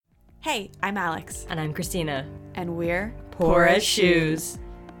Hey, I'm Alex. And I'm Christina. And we're Poor as Shoes.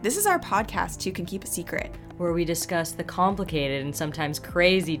 This is our podcast, You Can Keep a Secret, where we discuss the complicated and sometimes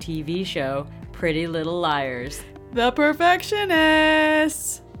crazy TV show, Pretty Little Liars. The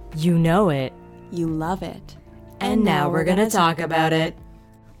Perfectionists! You know it. You love it. And now we're gonna talk about it.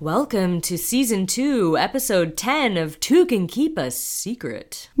 Welcome to Season 2, Episode 10 of Two Can Keep a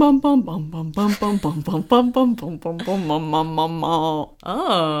Secret. Bum bum bum bum bum bum bum bum bum bum bum bum bum bum bum bum.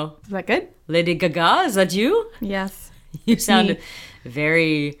 Oh. Is that good? Lady Gaga, is that you? Yes. You sound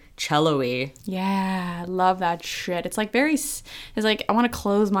very cello-y. Yeah, love that shit. It's like it's like I want to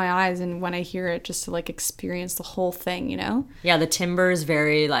close my eyes and when I hear it just to like experience the whole thing, you know? Yeah, the timbre is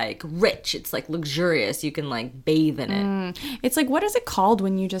very like rich. It's like luxurious. You can like bathe in it. It's like, what is it called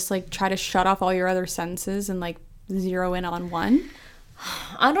when you just like try to shut off all your other senses and like zero in on one?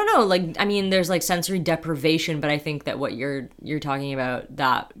 I don't know. Like, I mean, there's like sensory deprivation, but I think that what you're talking about,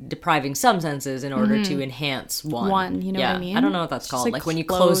 that depriving some senses in order to enhance one. You know what I mean? I don't know what that's Just, called. Like when you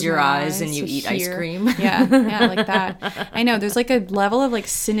close your eyes and you to eat ice hear. cream. Yeah, like that. I know. There's like a level of like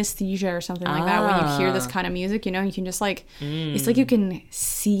synesthesia or something like that when you hear this kind of music. You know, you can just like it's like you can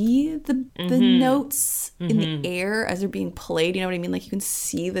see the notes in the air as they're being played. You know what I mean? Like you can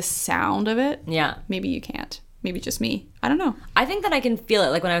see the sound of it. Yeah. Maybe you can't. Maybe just me. I don't know. I think that I can feel it.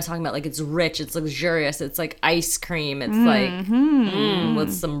 Like when I was talking about like it's rich, it's luxurious, it's like ice cream, it's like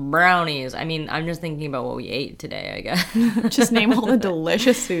with some brownies. I mean, I'm just thinking about what we ate today, I guess. Just name all the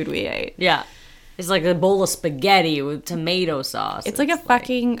delicious food we ate. Yeah. It's like a bowl of spaghetti with tomato sauce. It's like a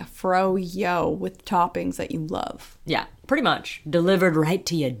fucking froyo with toppings that you love. Yeah, pretty much. Delivered right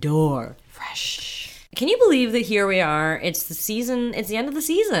to your door. Fresh. Can you believe that here we are? It's the season. It's the end of the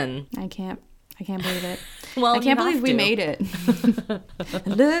season. I can't believe it. Well, I can't believe we made it.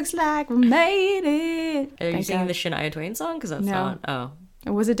 Looks like we made it. Are you Thank singing God. the Shania Twain song? Because that's No. not. Oh, It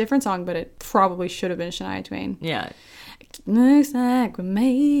was a different song, but it probably should have been Shania Twain. yeah. Looks like we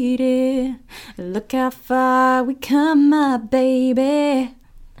made it. Look how far we come, my baby.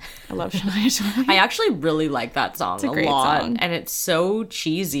 I love Shania Twain. I actually really like that song a a great lot, song. and it's so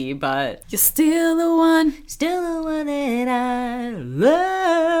cheesy, but You're still the one, still the one that I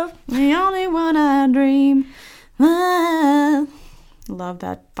love. the only one I dream of. Love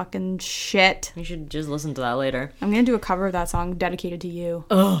that fucking shit. You should just listen to that later. I'm gonna do a cover of that song dedicated to you.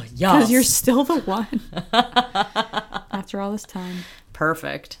 Oh, yeah. Because you're still the one. After all this time.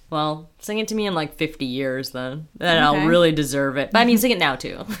 Perfect. Well, sing it to me in like 50 years then. Then Okay. I'll really deserve it. But I mean, sing it now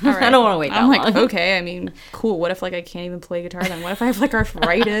too. All right. I don't want to wait that I'm like, long. okay, I mean, cool. What if like I can't even play guitar then? What if I have like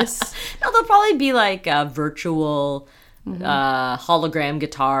arthritis? No, there'll probably be like virtual hologram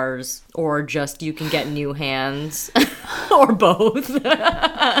guitars, or just you can get new hands, or both.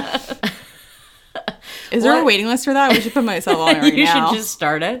 Is there a waiting list for that? We should put myself on it right You now. should just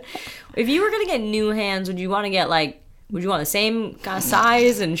start it. If you were gonna get new hands, would you want to get like? Would you want the same kind of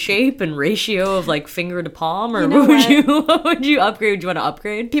size and shape and ratio of like finger to palm, or You know would you upgrade? Would you want to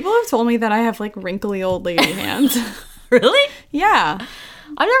upgrade? People have told me that I have like wrinkly old lady hands. Really? Yeah.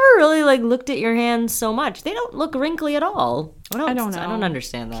 I've never really like looked at your hands so much. They don't look wrinkly at all. I don't know. I don't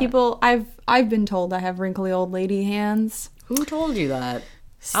understand that. People, I've been told I have wrinkly old lady hands. Who told you that?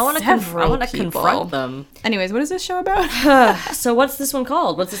 I want to Several people. confront them. Anyways, what is this show about? So what's this one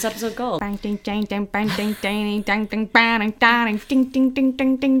called? What's this episode called?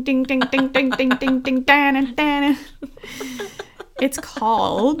 It's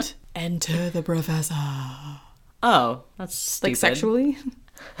called Enter the Professor. Oh, that's stupid. Like sexually?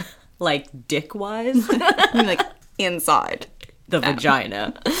 Like dick-wise? I mean, like inside. The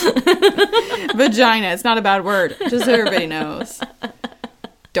vagina. Vagina. It's not a bad word. Just so everybody knows.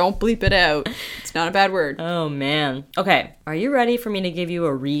 Don't bleep it out. It's not a bad word. Oh, man. Okay, are you ready for me to give you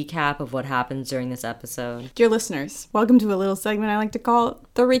a recap of what happens during this episode? Dear listeners, welcome to a little segment I like to call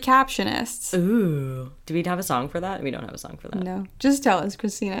The Recaptionists. Ooh. Do we have a song for that? We don't have a song for that. No. Just tell us,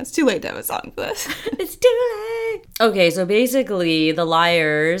 Christina. It's too late to have a song for this. It's too late. Okay, so basically the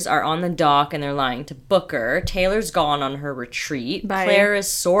liars are on the dock and they're lying to Booker. Taylor's gone on her retreat. Bye. Claire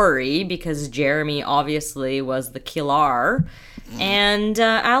is sorry because Jeremy obviously was the killer. And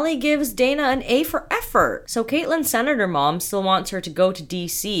Allie gives Dana an A for effort. So Caitlin's senator mom still wants her to go to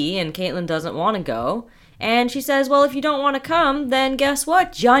DC, and Caitlin doesn't want to go. And she says, well, if you don't want to come, then guess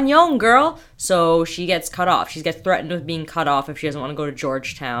what? John Young, girl. So she gets cut off. She gets threatened with being cut off if she doesn't want to go to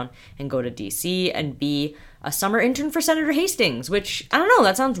Georgetown and go to DC and be a summer intern for Senator Hastings, which, I don't know,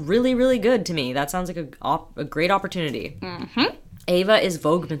 that sounds really, really good to me. That sounds like a great opportunity. Mm-hmm. Ava is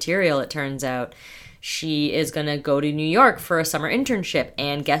Vogue material, it turns out. She is going to go to New York for a summer internship,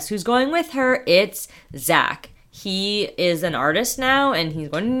 and guess who's going with her? It's Zach. He is an artist now, and he's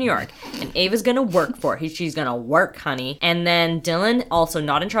going to New York. And Ava's gonna work for it. She's gonna work, honey. And then Dylan, also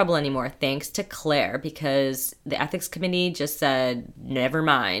not in trouble anymore, thanks to Claire, because the ethics committee just said, never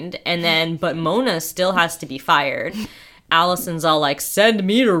mind. And then, but Mona still has to be fired. Allison's all like, send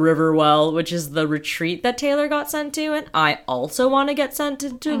me to Riverwell, which is the retreat that Taylor got sent to. And I also want to get sent to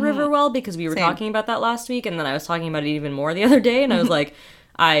Riverwell, because we were talking about that last week. And then I was talking about it even more the other day. And I was like,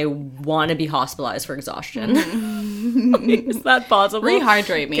 I want to be hospitalized for exhaustion. Is that possible?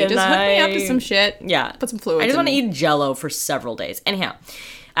 Rehydrate me. Just hook me up to some shit. Yeah. Put some fluids I just in want to me. eat Jell-O for several days. Anyhow,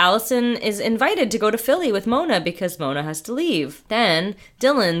 Allison is invited to go to Philly with Mona because Mona has to leave. Then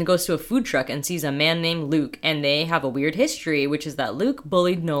Dylan goes to a food truck and sees a man named Luke, and they have a weird history, which is that Luke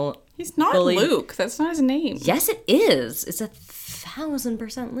bullied Nolan. He's not Luke. That's not his name. Yes, it is. It's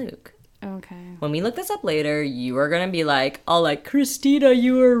 1,000% Luke. Okay. When we look this up later, you are going to be like, oh, like, Christina,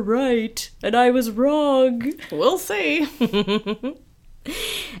 you were right, and I was wrong. We'll see.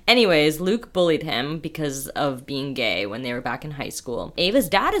 Anyways, Luke bullied him because of being gay when they were back in high school. Ava's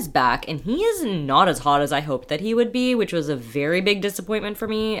dad is back, and he is not as hot as I hoped that he would be, which was a very big disappointment for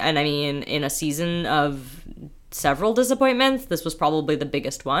me. And I mean, in a season of several disappointments, this was probably the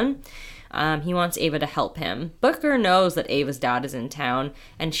biggest one. He wants Ava to help him. Booker knows that Ava's dad is in town,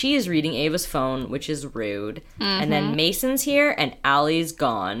 and she is reading Ava's phone, which is rude. And then Mason's here, and Allie's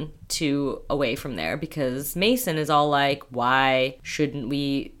gone away from there, because Mason is all like, why shouldn't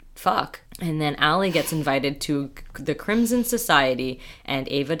we fuck? And then Allie gets invited to the Crimson Society, and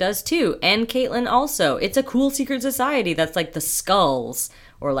Ava does too, and Caitlin also. It's a cool secret society that's like the Skulls,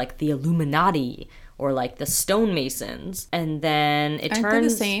 or like the Illuminati, or like the Stonemasons. And then it turns... Aren't they the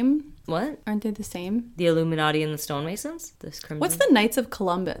same? What? Aren't they the same? The Illuminati and the Stonemasons? This Crimson... What's the Knights of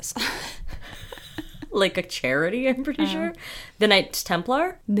Columbus? Like a charity, I'm pretty sure. The Knights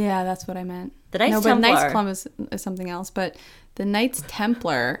Templar? Yeah, that's what I meant. The Knights no, Templar. but Knights Columbus is something else. But the Knights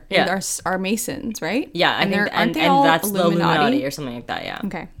Templar are Masons, right? Yeah, I think, aren't they and all that's the Illuminati or something like that, yeah.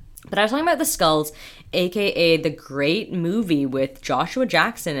 Okay. But I was talking about the Skulls, aka the great movie with Joshua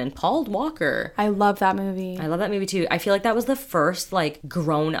Jackson and Paul Walker. I love that movie. I love that movie too. I feel like that was the first like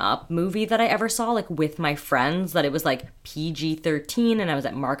grown-up movie that I ever saw, like with my friends, that it was like PG-13, and I was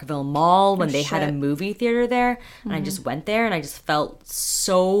at Markville Mall when they had a movie theater there, and I just went there and I just felt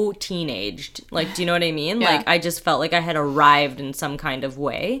so teenaged. Like, do you know what I mean? Yeah. Like, I just felt like I had arrived in some kind of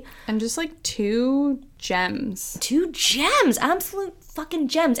way. And just like two gems. Absolute fucking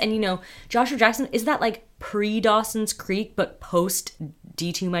gems. And you know, Joshua Jackson, is that like pre-Dawson's Creek but post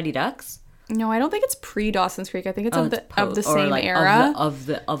D2 Mighty Ducks? No, I don't think it's pre-Dawson's Creek. I think it's of the or same like era. Of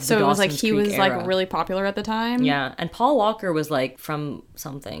the so it was like Dawson's he Creek was era. like really popular at the time. Yeah, and Paul Walker was like from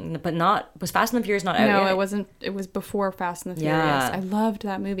something, but was Fast and the Furious not out yet? No, it wasn't. It was before Fast and the Furious. Yeah. I loved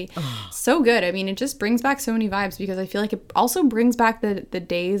that movie. So good. I mean, it just brings back so many vibes, because I feel like it also brings back the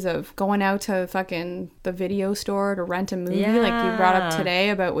days of going out to fucking the video store to rent a movie, like you brought up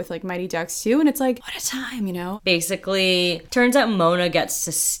today about with like Mighty Ducks 2, and it's like, what a time, you know? Basically, turns out Mona gets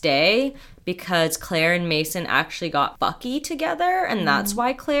to stay because Claire and Mason actually got Bucky together, and that's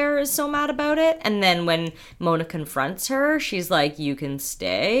why Claire is so mad about it. And then when Mona confronts her, she's like, you can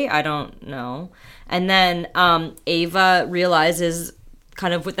stay? I don't know. And then Ava realizes,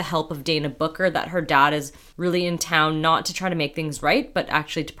 kind of with the help of Dana Booker, that her dad is really in town not to try to make things right, but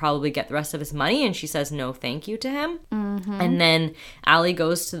actually to probably get the rest of his money, and she says no thank you to him. And then Allie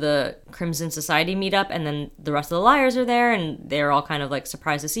goes to the Crimson Society meetup, and then the rest of the liars are there, and they're all kind of like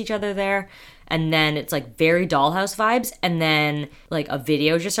surprised to see each other there. And then it's like very Dollhouse vibes, and then like a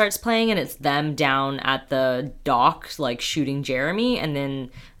video just starts playing, and it's them down at the dock like shooting Jeremy, and then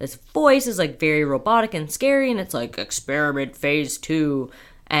this voice is like very robotic and scary, and it's like experiment phase 2,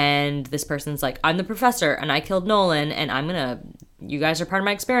 and this person's like, I'm the professor and I killed Nolan, and you guys are part of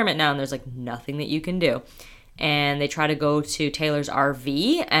my experiment now, and there's like nothing that you can do. And they try to go to Taylor's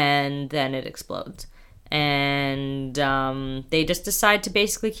RV, and then it explodes. And they just decide to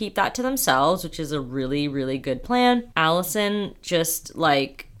basically keep that to themselves, which is a really, really good plan. Allison just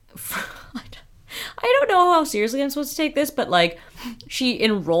like, I don't know how seriously I'm supposed to take this, but like, she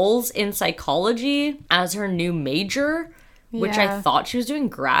enrolls in psychology as her new major, which I thought she was doing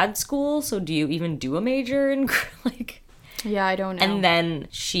grad school. So do you even do a major in like... Yeah, I don't know. And then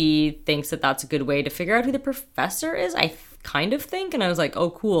she thinks that that's a good way to figure out who the professor is, I kind of think. And I was like,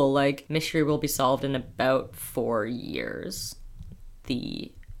 oh, cool. Like, mystery will be solved in about 4 years.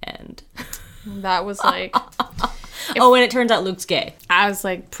 The end. That was like... and it turns out Luke's gay. As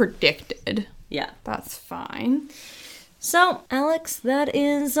like predicted. Yeah. That's fine. So, Alex, that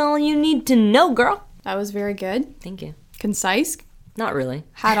is all you need to know, girl. That was very good. Thank you. Concise. Not really.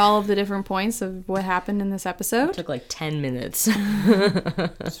 Had all of the different points of what happened in this episode. Took like 10 minutes.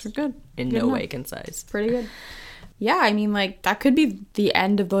 That's good. In Good no enough. way concise. Pretty good. Yeah, I mean, like, that could be the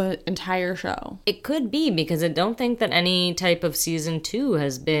end of the entire show. It could be, because I don't think that any type of season 2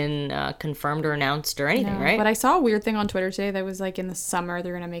 has been confirmed or announced or anything, right? But I saw a weird thing on Twitter today that was like in the summer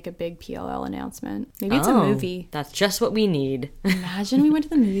they're going to make a big PLL announcement. Maybe it's a movie. That's just what we need. Imagine we went to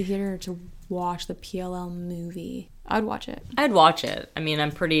the movie theater to watch the PLL movie. I'd watch it. I'd watch it. I mean,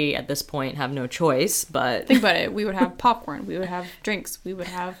 I'm pretty, at this point, have no choice, but... Think about it. We would have popcorn. We would have drinks. We would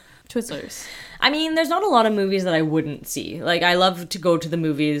have Twizzlers. I mean, there's not a lot of movies that I wouldn't see. Like, I love to go to the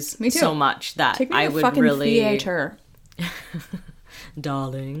movies Me too. so much that Take me I to would fucking really... theater.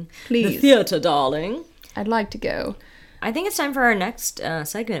 Darling. Please. The theater, darling. I'd like to go. I think it's time for our next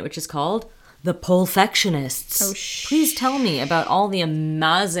segment, which is called The Pollfectionists. Oh, Please tell me about all the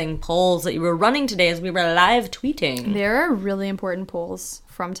amazing polls that you were running today as we were live tweeting. There are really important polls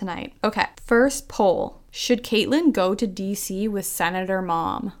from tonight. Okay. First poll. Should Caitlyn go to DC with Senator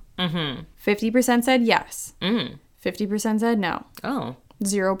Mom? 50% said yes. 50% said no. Oh.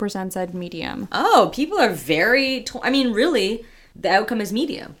 0% said medium. Oh, people are very... I mean, really, the outcome is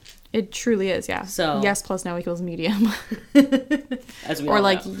medium. It truly is, yeah. So- yes plus no equals medium. As we Or all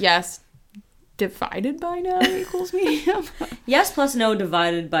like know. yes divided by no equals medium. Yes plus no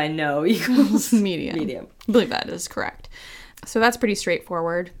divided by no equals medium. medium. I believe that is correct. So that's pretty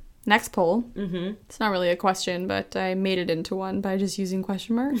straightforward. Next poll. It's not really a question, but I made it into one by just using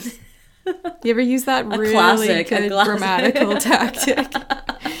question marks. You ever use that really classic. good grammatical tactic?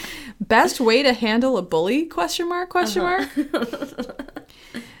 Best way to handle a bully? Question mark?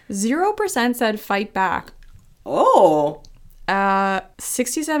 0% said fight back. Oh.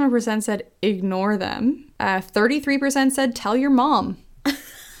 67% said ignore them. 33% said tell your mom.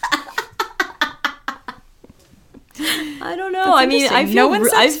 I don't know. I mean, I interesting. feel, No one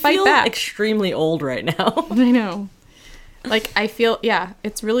I says fight feel back. extremely old right now. I know. Like, I feel, yeah,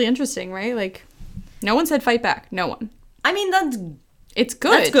 it's really interesting, right? Like, no one said fight back. No one. I mean, that's... It's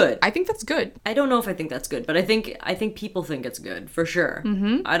good. That's good. I think that's good. I don't know if I think that's good, but I think people think it's good, for sure.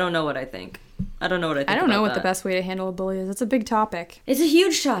 I don't know what I think. I don't know what I think I don't know about what the that. best way to handle a bully is. It's a big topic. It's a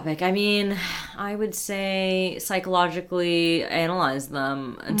huge topic. I mean, I would say psychologically analyze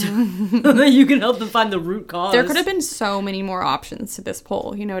them until you can help them find the root cause. There could have been so many more options to this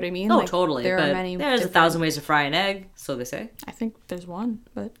poll. You know what I mean? Oh, Like, totally. There but are many. there's different- 1,000 ways to fry an egg, so they say. I think there's one,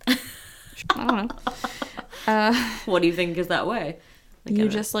 but I don't know. What do you think is that way? Like, You I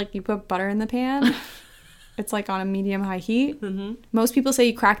don't- just like you put butter in the pan. It's like on a medium high heat. Most people say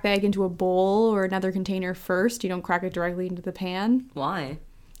you crack the egg into a bowl or another container first. You don't crack it directly into the pan. Why?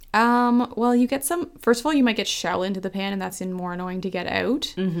 Well, you get some. First of all, you might get shell into the pan, and that's more annoying to get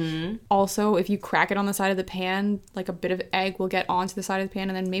out. Also, if you crack it on the side of the pan, like a bit of egg will get onto the side of the pan,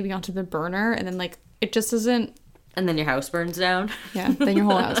 and then maybe onto the burner, and then like it just doesn't. And then your house burns down? Yeah, then your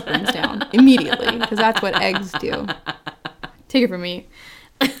whole house burns down immediately because that's what eggs do. Take it from me.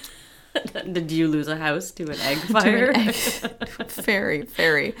 Did you lose a house to an egg To fire? an egg. Very,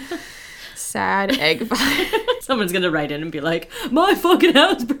 very sad egg fire. Someone's gonna write in and be like, my fucking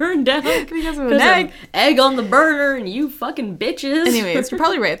house burned down Because of an egg. egg on the burner and you fucking bitches. Anyways, you're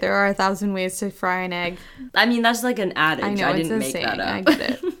probably right. There are 1,000 ways to fry an egg. I mean, that's like an adage. I know, I it's didn't a make saying. that up. I get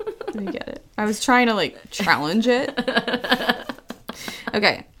it. I get it. I was trying to like challenge it.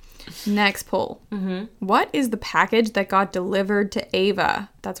 Okay. Next poll. What is the package that got delivered to Ava?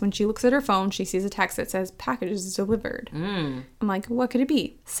 That's when she looks at her phone, she sees a text that says package is delivered. I'm like, what could it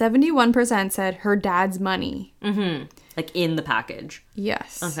be? 71% said her dad's money. Like in the package.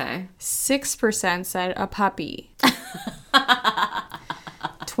 Yes. Okay. 6% said a puppy.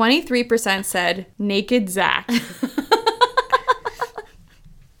 23% said naked Zach.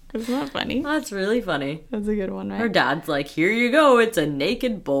 Isn't that funny? That's really funny. That's a good one, right? Her dad's like, here you go. It's a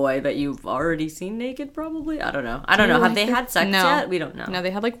naked boy that you've already seen naked, probably. I don't know. I don't know. Have they had sex yet? We don't know. No,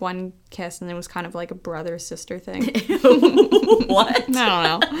 they had like one kiss and it was kind of like a brother-sister thing. What?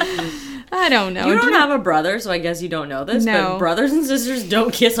 I don't know. You don't have a brother, so I guess you don't know this. No. But brothers and sisters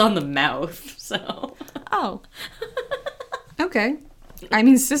don't kiss on the mouth, so. Oh. Okay. I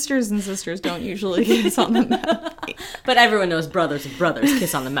mean, sisters and sisters don't usually kiss on the mouth. But everyone knows brothers and brothers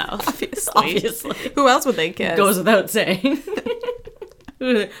kiss on the mouth. Obviously. Who else would they kiss? Goes without saying.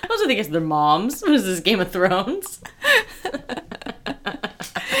 Those are the kiss their moms. What is this, Game of Thrones?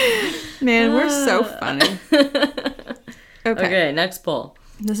 Man, we're so funny. Okay, next poll.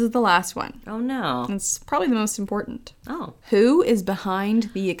 This is the last one. Oh no. It's probably the most important. Oh. Who is behind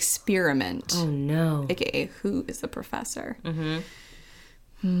the experiment? Oh no. AKA, who is the professor?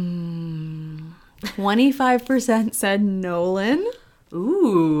 25% said Nolan.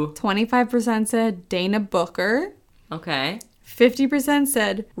 Ooh. 25% said Dana Booker. Okay. 50%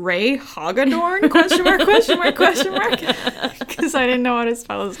 said Ray Hagedorn? Question mark, question mark, question mark. Because I didn't know how to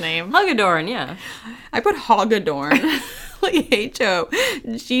spell his name. Hagedorn, yeah. I put Hagedorn. Like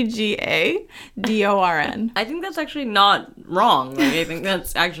Hoggadorn. I think that's actually not wrong. Like, I think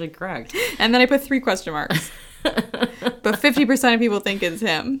that's actually correct. And then I put 3 question marks. But 50% of people think it's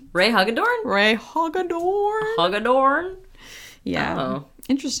him. Ray Hagedorn? Ray Hagedorn. Hagedorn? Yeah. Oh.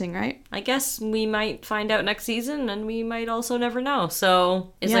 Interesting, right? I guess we might find out next season, and we might also never know.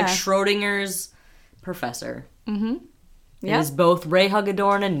 So it's like Yeah. Schrodinger's professor. Mm-hmm. It Yeah. is both Ray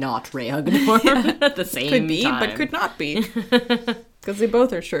Hagedorn and not Ray Hagedorn at the same Could be, time. but could not be. Because they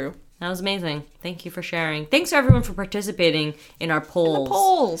both are true. That was amazing. Thank you for sharing. Thanks to everyone for participating in our polls.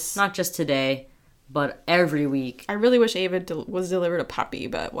 Polls. Not just today, but every week. I really wish Ava was delivered a puppy,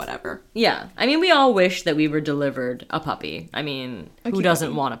 but whatever. Yeah. I mean, we all wish that we were delivered a puppy. I mean, who cute doesn't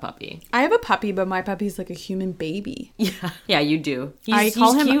puppy. want a puppy? I have a puppy, but my puppy's like a human baby. Yeah. Yeah, you do. I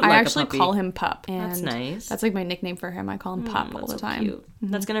call him. cute I like a actually puppy. call him Pup. And That's nice. That's like my nickname for him. I call him Pup all the That's so time. cute.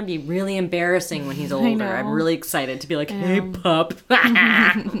 That's gonna be really embarrassing when he's older. I'm know. really excited to be like, hey, pup.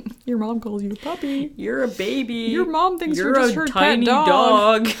 Your mom calls you a puppy. You're a baby. Your mom thinks You're you're just a her pet tiny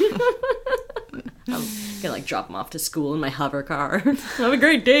dog. I'm gonna like drop him off to school in my hover car. Have a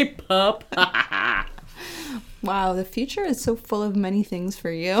great day, pup. Wow, the future is so full of many things for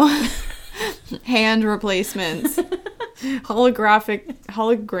you. Hand replacements,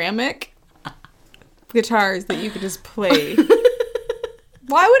 hologramic guitars that you could just play.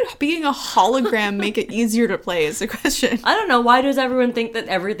 Why would being a hologram make it easier to play is the question. I don't know. Why does everyone think that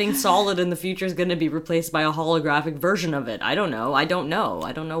everything solid in the future is going to be replaced by a holographic version of it? I don't know. I don't know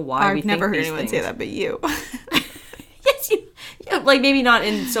why we I've never think heard these anyone things. say that but you. Yes, yeah, like maybe not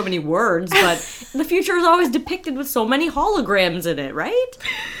in so many words, but the future is always depicted with so many holograms in it, right?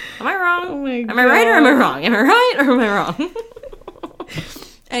 Am I wrong? Oh my Am I right or am I God. wrong? Am I right or am I wrong?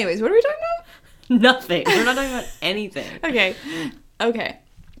 Anyways, what are we talking Nothing. We're not talking about anything. about? Okay.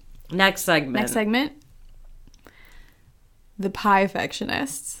 Next segment. Next segment. The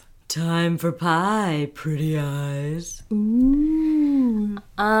Pie-fectionists. Time for pie, pretty eyes. Ooh.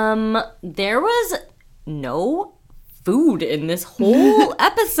 There was no food in this whole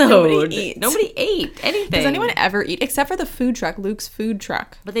episode. Nobody ate anything. Does anyone ever eat? Except for the food truck, Luke's food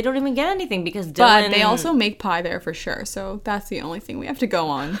truck. But they don't even get anything because Dylan... But they also make pie there for sure. So that's the only thing we have to go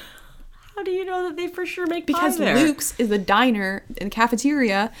on. How do you know that they for sure make Because pie there? Luke's is the diner in the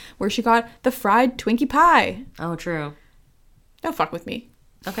cafeteria where she got the fried Twinkie pie. Oh, true. Don't fuck with me.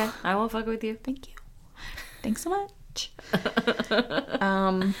 Okay, I won't fuck with you. Thank you. Thanks so much.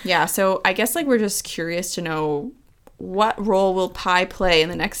 Yeah, so I guess like we're just curious to know what role will pie play in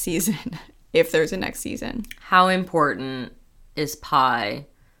the next season, if there's a next season. How important is pie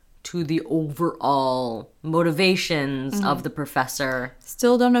to the overall motivations of the professor?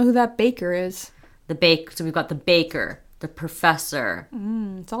 Still don't know who that baker is. So we've got the baker, the professor,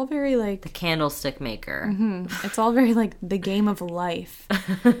 It's all very like the candlestick maker. it's all very like the game of life.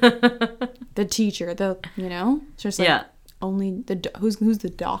 The teacher, it's just like Yeah. only who's the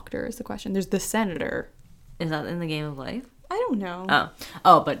doctor is the question. There's the senator. Is that in the game of life? I don't know.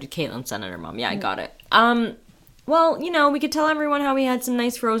 But Caitlin, Senator Mom. Yeah, I got it. Well, we could tell everyone how we had some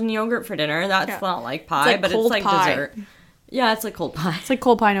nice frozen yogurt for dinner. That's not like pie, like but it's cold like pie. dessert. Yeah, it's like cold pie. It's like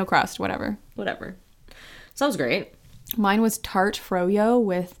cold pie, no crust, whatever. Whatever. Sounds great. Mine was tart froyo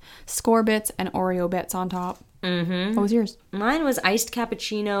with score bits and Oreo bits on top. Mm-hmm. What was yours? Mine was iced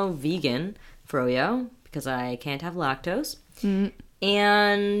cappuccino vegan froyo because I can't have lactose.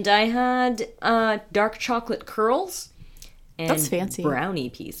 And I had dark chocolate curls and That's fancy. brownie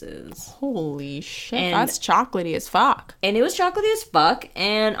pieces. Holy shit, And- that's chocolatey as fuck. And it was chocolatey as fuck,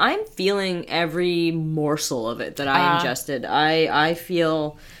 and I'm feeling every morsel of it that I ingested. I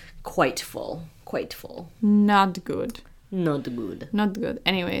feel quite full. Quite full. Not good. Not good. Not good.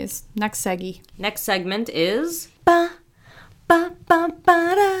 Anyways, next seggy. Next segment is ba ba ba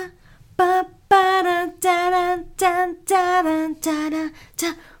ba da ba ba da da da da da da da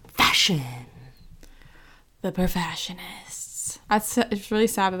da fashion. The Perfectionists. It's really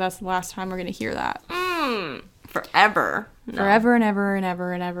sad that that's the last time we're gonna hear that. Forever. Forever and ever and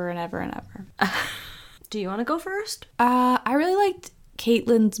ever and ever and ever and ever. Do you want to go first? I really liked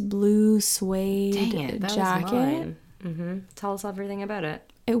Caitlin's blue suede Dang it, that jacket. was mine. Tell us everything about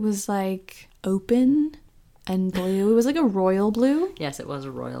it. It was like open and blue. It was like a royal blue. Yes, it was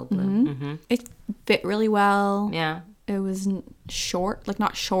a royal blue. It fit really well. Yeah. It was short, like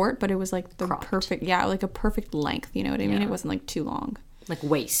not short, but it was like the Cropped. perfect, like a perfect length. You know what I mean? Yeah. It wasn't like too long. like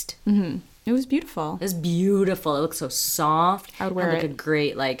waist. It was beautiful. It was beautiful. It looked so soft. I would wear Had like it. a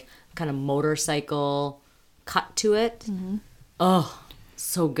great like kind of motorcycle cut to it. Oh,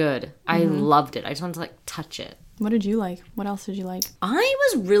 so good. I loved it. I just wanted to like touch it. What did you like? What else did you like? I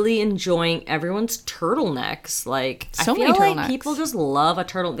was really enjoying everyone's turtlenecks. Like, So I feel many like turtlenecks. people just love a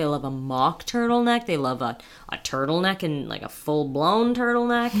turtle. They love a mock turtleneck. They love a turtleneck and like a full blown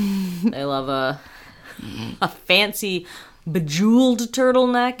turtleneck. They love a fancy bejeweled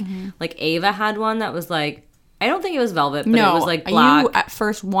turtleneck. Like Ava had one that was like, I don't think it was velvet, but it was like black. You at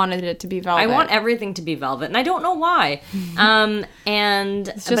first wanted it to be velvet. I want everything to be velvet, and I don't know why. And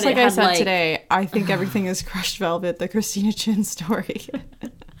It's just like I said today, I think everything is crushed velvet, the Christina Chin story.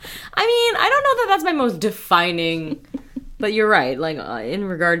 I mean, I don't know that that's my most defining, but you're right. Like in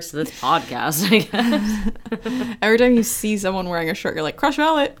regards to this podcast, I guess. Every time you see someone wearing a shirt, you're like, crushed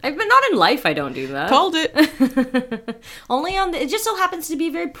velvet. But not in life. I don't do that. Called it. Only on it just so happens to be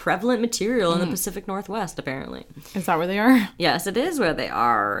a very prevalent material in the Pacific Northwest, apparently. Is that where they are? Yes, it is where they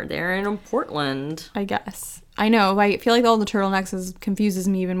are. They're in Portland. I guess. I know. I feel like all the turtlenecks confuses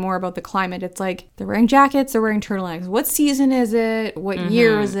me even more about the climate. It's like they're wearing jackets, they're wearing turtlenecks. What season is it? What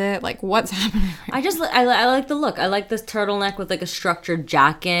year is it? Like, what's happening? I like the look. I like this turtleneck with like a structured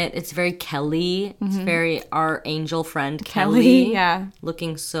jacket. It's very Kelly. It's very our angel friend Kelly. Yeah.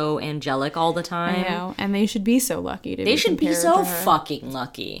 Looking so angelic all the time. I know. And they should be so lucky to They be should be compared so to her. fucking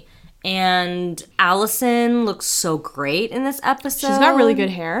lucky. And Allison looks so great in this episode. She's got really good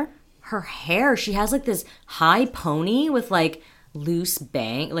hair. Her hair, she has like this high pony with like loose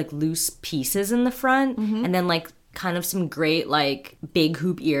pieces in the front, and then like kind of some great like big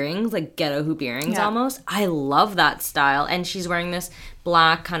hoop earrings, like ghetto hoop earrings almost. I love that style. And she's wearing this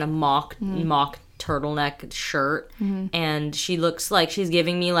black kind of mock turtleneck shirt, and she looks like she's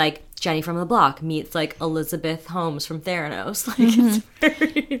giving me like Jenny from the Block meets like Elizabeth Holmes from Theranos. Like it's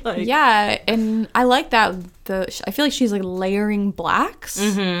very like Yeah, and I like that. I feel like she's like layering blacks,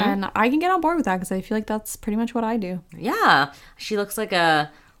 and I can get on board with that because I feel like that's pretty much what I do. yeah, she looks like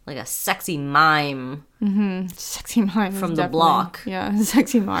a sexy mime. Sexy mime From is the definitely- block. Yeah,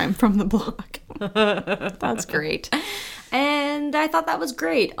 sexy mime from the block. That's great. And I thought that was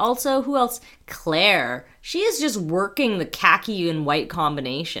great. Also, who else? Claire. She is just working the khaki and white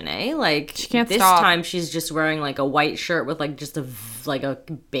combination, eh? Like She can't this stop. time she's just wearing like a white shirt with like just a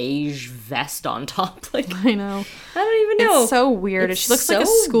beige vest on top. Like I know. I don't even know. It's so weird. It's She looks like a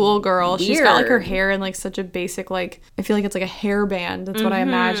so schoolgirl. She's got like her weird. hair in like such a basic like I feel like it's like a hairband. That's what I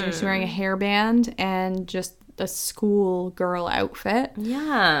imagine. She's wearing a hairband and just a schoolgirl outfit.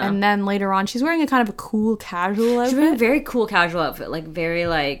 Yeah. And then later on she's wearing a kind of a cool casual She's wearing a outfit. very cool casual outfit, like very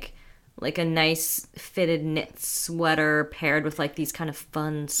like a nice fitted knit sweater paired with like these kind of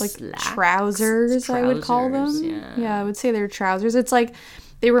fun Like slacks. trousers, I would call them. Trousers, Yeah, I would say they're trousers. It's like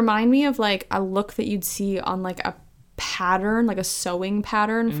they remind me of like a look that you'd see on like a pattern, like a sewing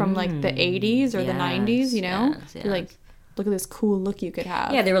pattern from like the 80s or the 90s, you know? yes, You're like, look at this cool look you could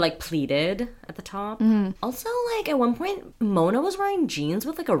have. Yeah, they were like pleated at the top. Mm-hmm. Also, like at one point, Mona was wearing jeans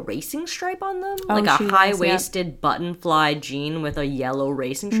with like a racing stripe on them, Oh, like a she was, high waisted button fly jean with a yellow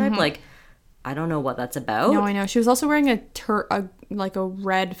racing stripe. Like, I don't know what that's about. Mm-hmm. No, I know. She was also wearing a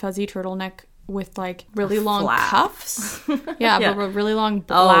red fuzzy turtleneck with like really long flap. cuffs. Yeah, Yeah. but really long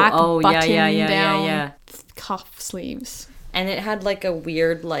black button yeah, down cuff sleeves. And it had like a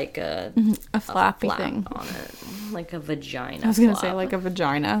weird like a A flappy flap thing. on it, like a vagina. I was gonna flap. say like a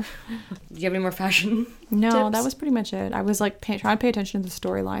vagina. Do you have any more fashion? No, tips? that was pretty much it. I was like trying to pay attention to the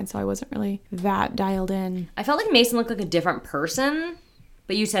storyline, so I wasn't really that dialed in. I felt like Mason looked like a different person,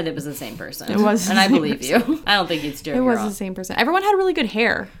 but you said it was the same person. It was the and I same believe you. I don't think you'd steer It me was wrong. the same person. Everyone had really good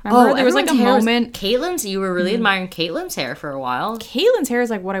hair. Remember, there was like a everyone's hair moment. Caitlin's, you were really admiring Caitlin's hair for a while. Caitlin's hair is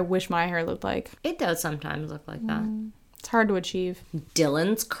like what I wish my hair looked like. It does sometimes look like that. It's hard to achieve.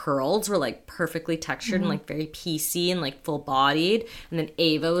 Dylan's curls were like perfectly textured and like very PC and like full bodied. And then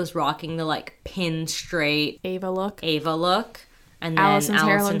Ava was rocking the like pin straight Ava look. Ava look. And then Allison's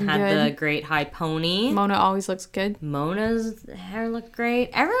hair Allison looked had good. the great high pony. Mona always looks good. Mona's hair looked great.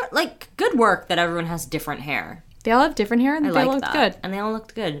 Everyone, like, good work that everyone has different hair. They all have different hair and I they like looked that. good. And they all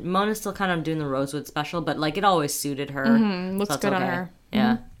looked good. Mona's still kind of doing the Rosewood special, but like it always suited her. Looks that's good on okay. her.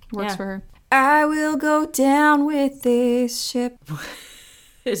 Yeah. Works Yeah. for her. I will go down with this ship.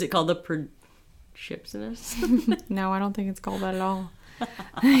 Is it called the Pershipsinus? No, I don't think it's called that at all.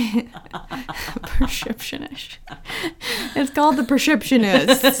 Perceptionist. It's called the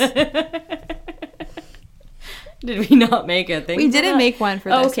Perceptionist. Did we not make a thing? We for didn't that? make one for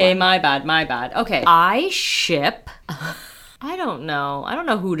this Okay, one. my bad. Okay. I ship. I don't know. I don't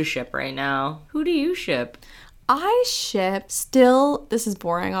know who to ship right now. Who do you ship? I ship still, this is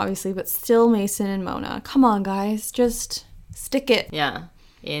boring obviously, but still Mason and Mona. Come on, guys. Just stick it. Yeah.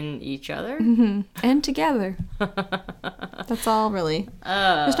 In each other? And together. That's all really.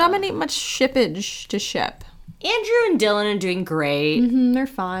 There's not much shippage to ship. Andrew and Dylan are doing great. They're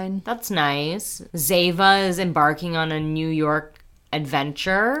fine. That's nice. Zava is embarking on a New York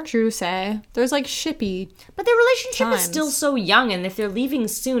adventure. True say. There's like shippy. But their relationship times. is still so young, and if they're leaving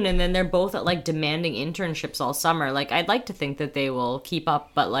soon and then they're both at like demanding internships all summer, like I'd like to think that they will keep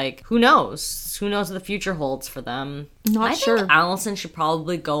up, but like who knows? Who knows what the future holds for them? Not sure. I think Allison should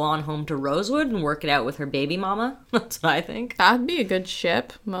probably go on home to Rosewood and work it out with her baby mama. That's what I think. That'd be a good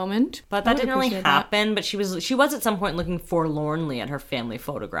ship moment. But that didn't really happen. But she was at some point looking forlornly at her family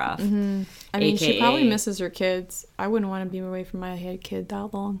photograph. I mean, AKA, she probably misses her kids. I wouldn't want to be away from my head kid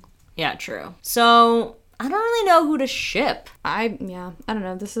that long. Yeah, true. So I don't really know who to ship. I don't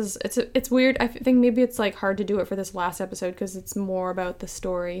know. It's weird. I think maybe it's like hard to do it for this last episode because it's more about the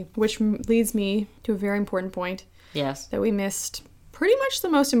story, which leads me to a very important point. Yes. That we missed pretty much the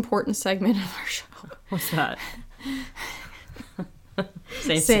most important segment of our show. What's that?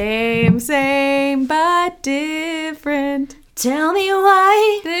 Same, but different. Tell me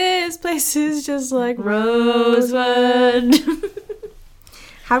why this place is just like Rosewood.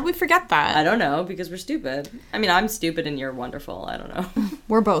 How did we forget that? I don't know, because we're stupid. I mean, I'm stupid and you're wonderful. I don't know.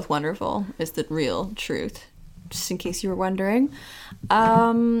 We're both wonderful, is the real truth. Just in case you were wondering.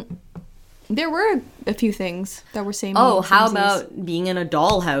 There were a few things that were same. Oh, how about being in a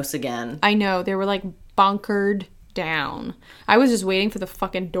dollhouse again? I know. They were like bunkered down. I was just waiting for the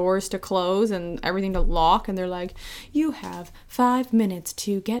fucking doors to close and everything to lock, and they're like, you have 5 minutes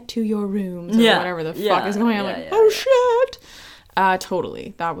to get to your rooms, or whatever the fuck is going on. Shit.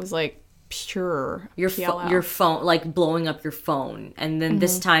 Totally. That was like pure your phone, like blowing up your phone, and then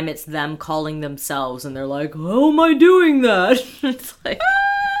this time it's them calling themselves, and they're like, how am I doing that? It's like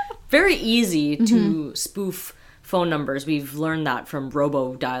very easy to spoof phone numbers. We've learned that from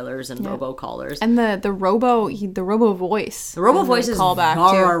robo dialers and robo callers. And the robo voice. The robo voice is callback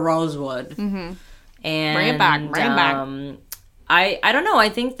Laura Rosewood. And bring it back. I don't know. I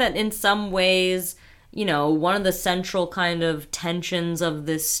think that in some ways, you know, one of the central kind of tensions of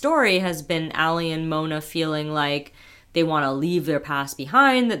this story has been Allie and Mona feeling like they want to leave their past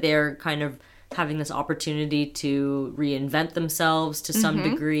behind, that they're kind of having this opportunity to reinvent themselves to some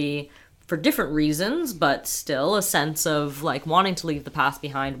degree for different reasons, but still a sense of like wanting to leave the past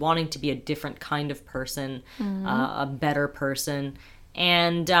behind, wanting to be a different kind of person, a better person.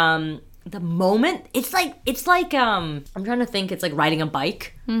 And the moment, it's like I'm trying to think, it's like riding a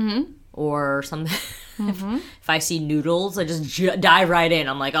bike or something. If I see noodles, I just dive right in.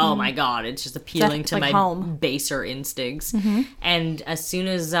 I'm like, oh my god, it's just appealing to like my baser instincts. And as soon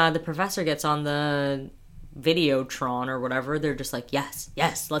as the professor gets on the Videotron or whatever, they're just like, yes,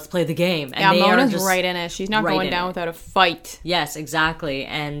 let's play the game. And they Mona's are just right in it. She's not going down without a fight. Yes, exactly.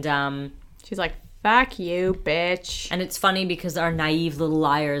 And she's like, fuck you, bitch. And it's funny because our naive little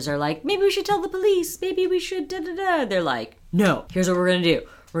liars are like, maybe we should tell the police, maybe we should da-da-da. They're like, no, here's what we're gonna do.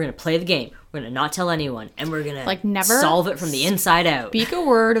 We're gonna play the game. We're gonna not tell anyone, and we're gonna like never solve it from the inside out. Speak a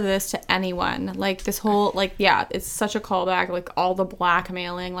word of this to anyone. Like this whole it's such a callback. Like all the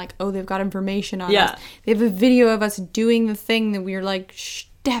blackmailing. Like, oh, they've got information on us. They have a video of us doing the thing that we were like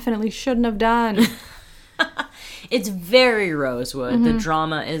definitely shouldn't have done. It's very Rosewood. The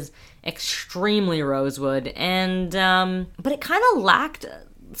drama is extremely Rosewood, and but it kind of lacked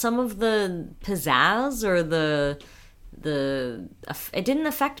some of the pizzazz or it didn't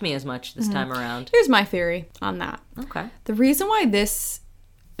affect me as much this time around. Here's my theory on that. Okay. The reason why this,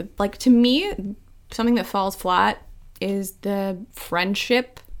 like, to me, something that falls flat is the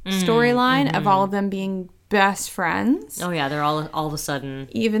friendship storyline of all of them being best friends. Oh yeah, they're all of a sudden,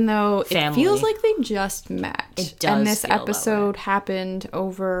 even though family. It feels like they just met. It does. And this feel episode happened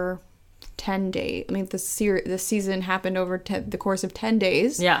over 10 days. I mean, the season happened over the course of 10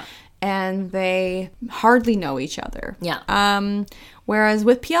 days. Yeah. And they hardly know each other. Yeah. Whereas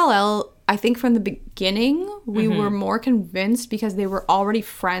with PLL, I think from the beginning, we were more convinced because they were already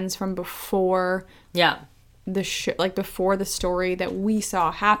friends from before before the story that we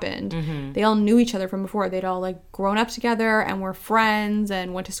saw happened. They all knew each other from before. They'd all like grown up together and were friends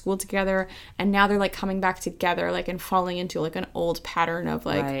and went to school together, and now they're like coming back together, like, and falling into like an old pattern of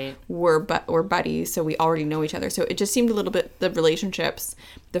like we're buddies, so we already know each other. So it just seemed a little bit, the relationships,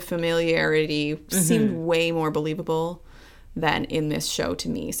 the familiarity seemed way more believable than in this show to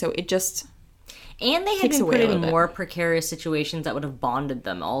me. So it just, and they had been put in more precarious situations that would have bonded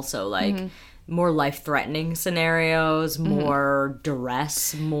them also, like more life-threatening scenarios, more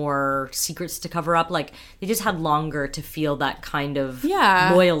duress, more secrets to cover up. Like, they just had longer to feel that kind of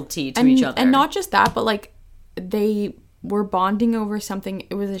loyalty to each other. And not just that, but like they were bonding over something.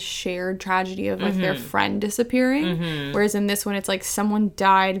 It was a shared tragedy of like their friend disappearing. Whereas in this one, it's like someone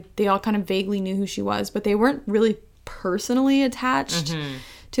died. They all kind of vaguely knew who she was, but they weren't really personally attached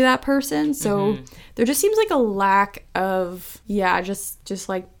to that person. So there just seems like a lack of, just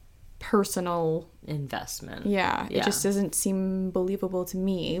like personal investment. It just doesn't seem believable to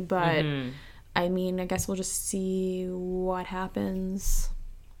me. But I mean, I guess we'll just see what happens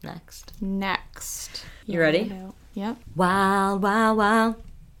next. You ready? Yep. Wild, wild, wild.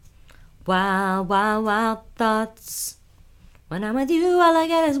 Wild, wild, wild thoughts. When I'm with you, all I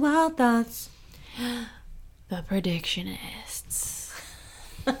get is wild thoughts. The Predictionists.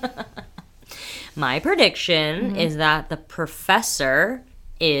 My prediction is that the professor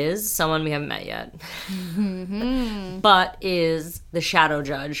is someone we haven't met yet. But is the shadow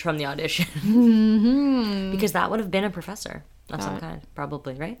judge from the audition. Because that would have been a professor of some kind,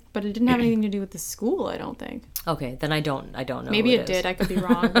 probably, right? But it didn't have anything to do with the school, I don't think. Okay, then I don't know. Maybe it did. I could be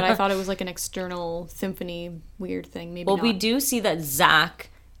wrong, but I thought it was like an external symphony weird thing. Maybe not. We do see that Zach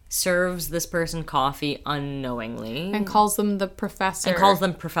serves this person coffee unknowingly and calls them the professor.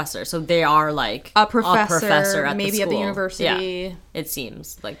 So they are like a professor at maybe the at the university. Yeah, it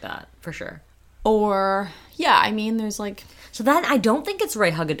seems like that for sure. Or I mean, there's like. So that I don't think it's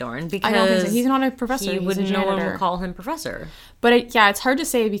Ray Hagedorn because I don't think so. He's not a professor. No one would call him professor. But it's hard to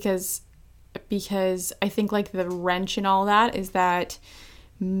say because I think like the wrench and all that is that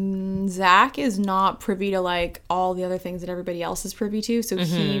Zach is not privy to like all the other things that everybody else is privy to. So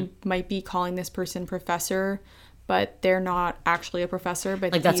he might be calling this person professor, but they're not actually a professor.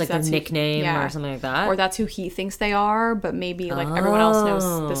 But like that's like their nickname or something like that. Or that's who he thinks they are, but maybe like everyone else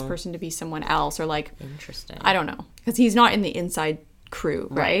knows this person to be someone else, or like interesting. I don't know, because he's not in the inside crew,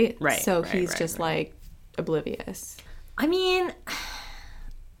 right? Right. So he's just like oblivious. I mean,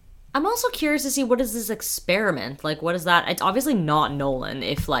 I'm also curious to see what is this experiment? Like, what is that? It's obviously not Nolan.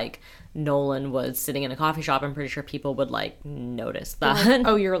 If, like, Nolan was sitting in a coffee shop, I'm pretty sure people would, like, notice that. Like,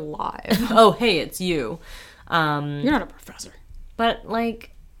 oh, you're alive. Oh, hey, it's you. You're not a professor. But,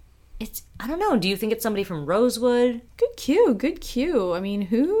 like, I don't know. Do you think it's somebody from Rosewood? Good cue. I mean,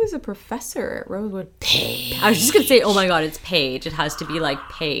 who is a professor at Rosewood? Paige. I was just going to say, oh my god, it's Paige. It has to be, like,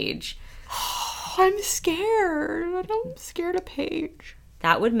 Paige. I'm scared. I'm scared of Paige.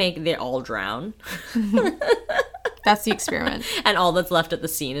 That would make they all drown. That's the experiment. And all that's left at the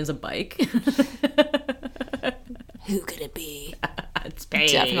scene is a bike. Who could it be? It's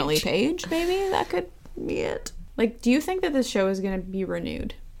Paige. Definitely Paige, maybe? That could be it. Like, do you think that this show is going to be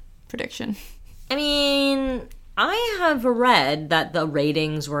renewed? Prediction. I mean, I have read that the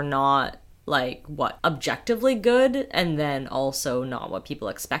ratings were not, like, objectively good, and then also not what people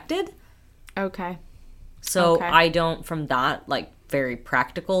expected. Okay. So I don't, from that, like, very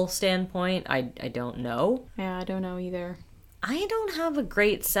practical standpoint, I don't know. Yeah, I don't know either. I don't have a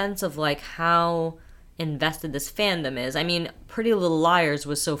great sense of like how invested this fandom is. I mean, Pretty Little Liars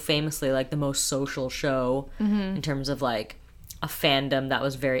was so famously like the most social show in terms of like a fandom that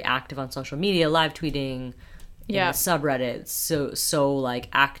was very active on social media, live tweeting, in the subreddits, so like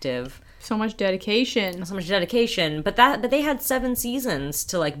active. So much dedication. But they had 7 seasons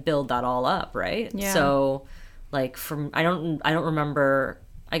to like build that all up, right? Yeah. So like I don't remember.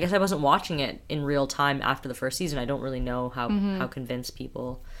 I guess I wasn't watching it in real time after the first season. I don't really know how convinced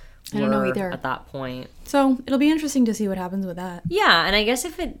people were I don't know either. at that point. So it'll be interesting to see what happens with that. Yeah, and I guess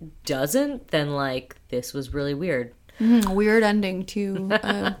if it doesn't, then like this was really weird. Weird ending to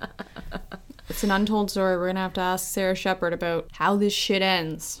It's an untold story. We're gonna have to ask Sarah Shepard about how this shit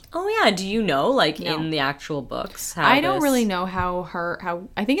ends. Oh yeah, do you know in the actual books? I don't really know how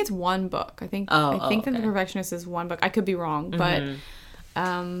I think it's one book. I think that The Perfectionist is one book. I could be wrong, but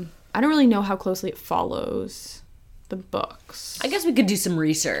I don't really know how closely it follows the books. I guess we could do some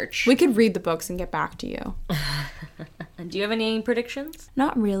research. We could read the books and get back to you. Do you have any predictions?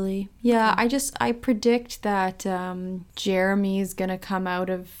 Not really. Yeah, I predict that Jeremy's gonna come out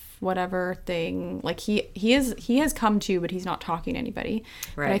of whatever thing, like he has come to, but he's not talking to anybody.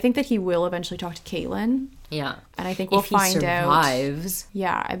 Right. But I think that he will eventually talk to Caitlin. Yeah. And I think we'll find out. Survives.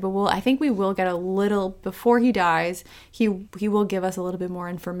 Yeah, but I think we will get a little, before he dies, he will give us a little bit more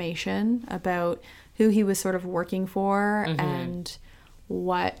information about who he was sort of working for and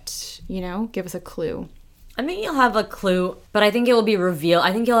what, give us a clue. I think you'll have a clue, but I think it will be revealed.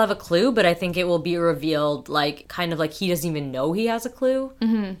 I think you'll have a clue, but I think it will be revealed like kind of like he doesn't even know he has a clue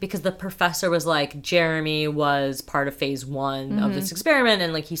because the professor was like, Jeremy was part of phase 1 of this experiment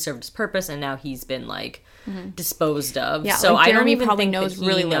and like he served his purpose and now he's been like disposed of. Yeah, so like, I don't Jeremy even probably think knows that he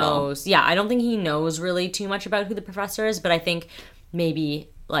really little. knows. Yeah, I don't think he knows really too much about who the professor is, but I think maybe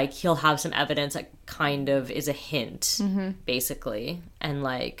like he'll have some evidence that kind of is a hint, basically, and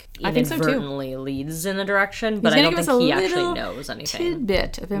like I think so, too. inadvertently leads in a direction, but He's I gonna don't give us think a he actually little knows anything.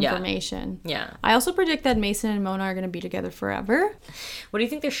 tidbit of information. Yeah. I also predict that Mason and Mona are going to be together forever. What do you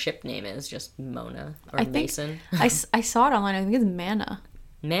think their ship name is? Just Mona or I think Mason? I saw it online. I think it's Mana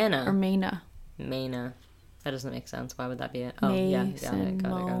Mana. or Mana. Mana. That doesn't make sense. Why would that be it? Oh, Mason,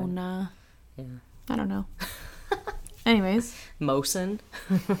 got it. Mona. Yeah. I don't know. Anyways, Mosen.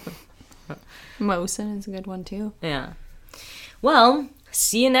 Mosen is a good one too. Yeah. Well,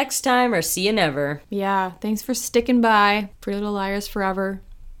 see you next time or see you never. Yeah, thanks for sticking by. Pretty Little Liars forever.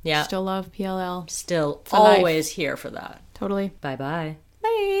 Yeah. Still love PLL. Still For life. always here for that. Totally. Bye-bye.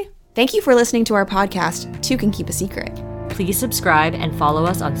 Bye. Thank you for listening to our podcast, Two Can Keep a Secret. Please subscribe and follow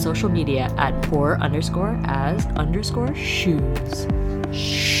us on social media at pour_as_shoes.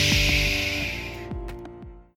 Shh.